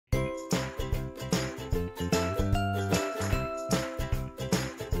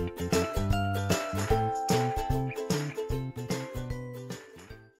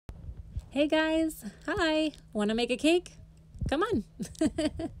Hey guys, hi, want to make a cake? Come on.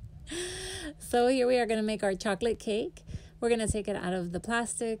 So here we are going to make our chocolate cake. We're going to take it out of the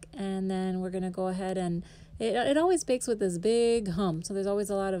plastic and then we're going to go ahead and it always bakes with this big hump. So there's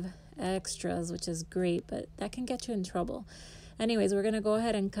always a lot of extras, which is great, but that can get you in trouble. Anyways, we're going to go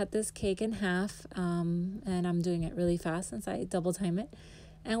ahead and cut this cake in half. And I'm doing it really fast since I double time it.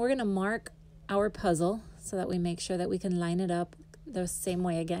 And we're going to mark our puzzle so that we make sure that we can line it up the same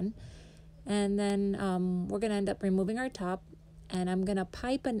way again. And then we're going to end up removing our top, and I'm going to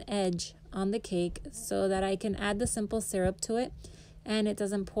pipe an edge on the cake so that I can add the simple syrup to it and it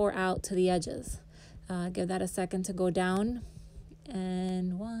doesn't pour out to the edges. Give that a second to go down.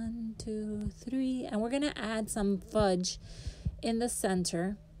 And 1, 2, 3. And we're going to add some fudge in the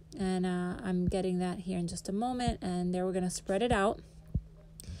center. And I'm getting that here in just a moment. And there we're going to spread it out.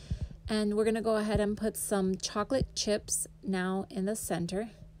 And we're going to go ahead and put some chocolate chips now in the center.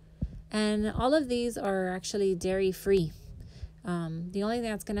 And all of these are actually dairy-free. The only thing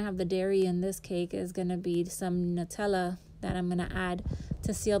that's going to have the dairy in this cake is going to be some Nutella that I'm going to add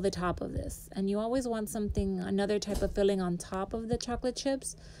to seal the top of this. And you always want another type of filling on top of the chocolate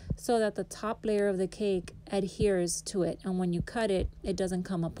chips so that the top layer of the cake adheres to it. And when you cut it, it doesn't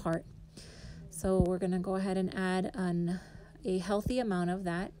come apart. So we're going to go ahead and add a healthy amount of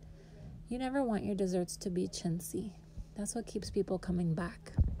that. You never want your desserts to be chintzy. That's what keeps people coming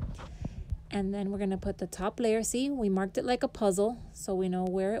back. And then we're going to put the top layer. See, we marked it like a puzzle so we know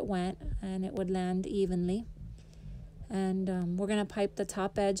where it went and it would land evenly. And we're going to pipe the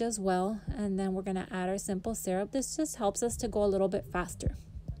top edge as well. And then we're going to add our simple syrup. This just helps us to go a little bit faster.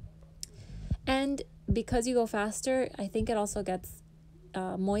 And because you go faster, I think it also gets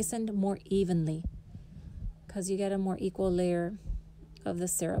moistened more evenly because you get a more equal layer of the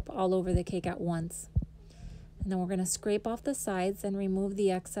syrup all over the cake at once. And then we're going to scrape off the sides and remove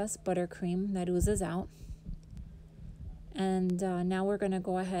the excess buttercream that oozes out. And now we're going to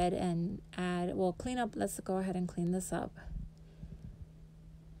go ahead and let's go ahead and clean this up.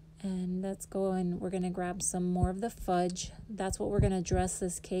 And we're going to grab some more of the fudge. That's what we're going to dress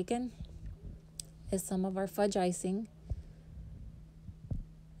this cake in, is some of our fudge icing.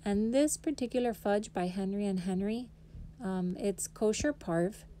 And this particular fudge by Henry & Henry, it's kosher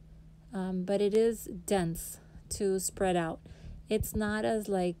parve, but it is dense to spread out. It's not as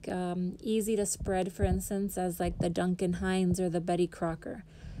easy to spread, for instance, as like the Duncan Hines or the Betty Crocker.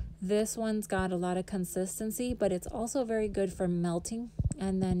 This one's got a lot of consistency, but it's also very good for melting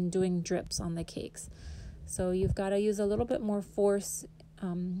and then doing drips on the cakes. So you've got to use a little bit more force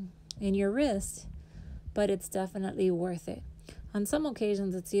in your wrist, but it's definitely worth it. On some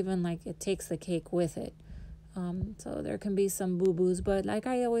occasions, it's even like it takes the cake with it. So there can be some boo-boos, but like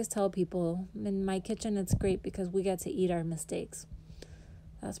I always tell people, in my kitchen, it's great because we get to eat our mistakes.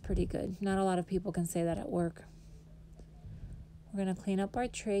 That's pretty good. Not a lot of people can say that at work. We're going to clean up our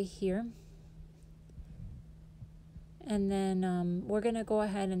tray here. And then we're going to go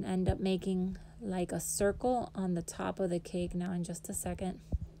ahead and end up making like a circle on the top of the cake now in just a second.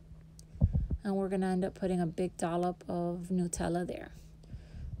 And we're going to end up putting a big dollop of Nutella there.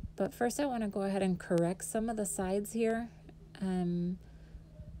 But first I want to go ahead and correct some of the sides here and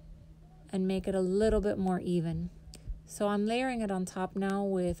make it a little bit more even. So I'm layering it on top now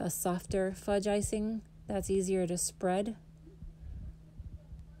with a softer fudge icing that's easier to spread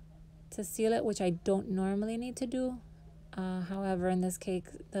to seal it, which I don't normally need to do. However, in this case,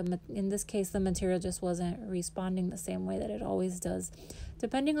 the material just wasn't responding the same way that it always does.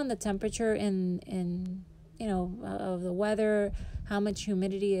 Depending on the temperature of the weather, how much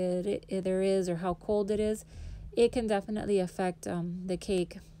humidity there is, or how cold it is, it can definitely affect the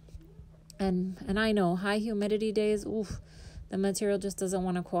cake. And I know high humidity days, the material just doesn't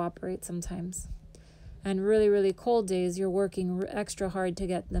want to cooperate sometimes. And really, really cold days, you're working extra hard to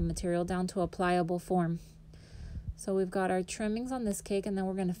get the material down to a pliable form. So we've got our trimmings on this cake, and then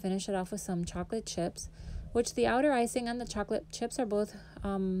we're going to finish it off with some chocolate chips, which the outer icing and the chocolate chips are both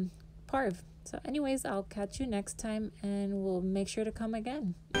parve. So anyways, I'll catch you next time, and we'll make sure to come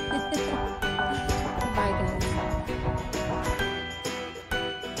again. Bye, guys.